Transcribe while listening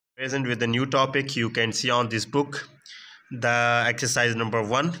Present with the new topic. You can see on this book the exercise number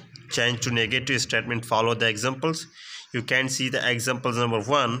 1, change to negative statement, follow the examples. You can see the examples number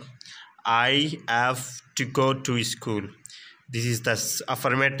 1, I have to go to school. This is the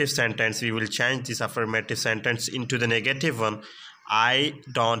affirmative sentence. We will change this affirmative sentence into the negative one, I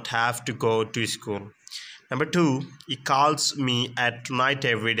don't have to go to school. Number 2, he calls me at night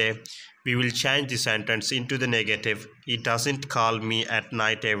every day. We will change the sentence into the negative, he doesn't call me at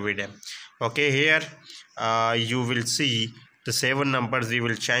night every day. Okay, here you will see the 7 numbers. We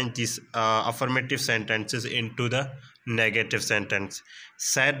will change these affirmative sentences into the negative sentence.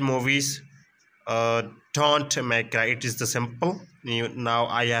 Sad movies don't make cry. It is the simple. Now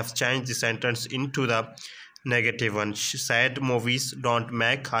I have changed the sentence into the negative one. Sad movies don't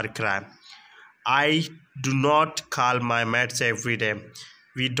make her cry. I do not call my mates every day.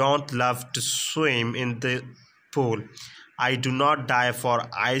 We don't love to swim in the pool. I do not die for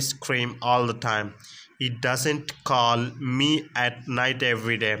ice cream all the time. He doesn't call me at night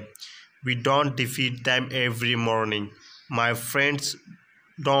every day. We don't defeat them every morning. My friends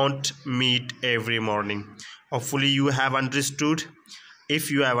don't meet every morning. Hopefully you have understood.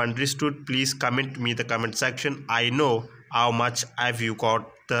 If you have understood, please comment me the comment section. I know how much have you got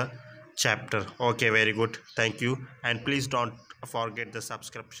the chapter. Okay, very good, thank you, and please don't forget the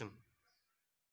subscription.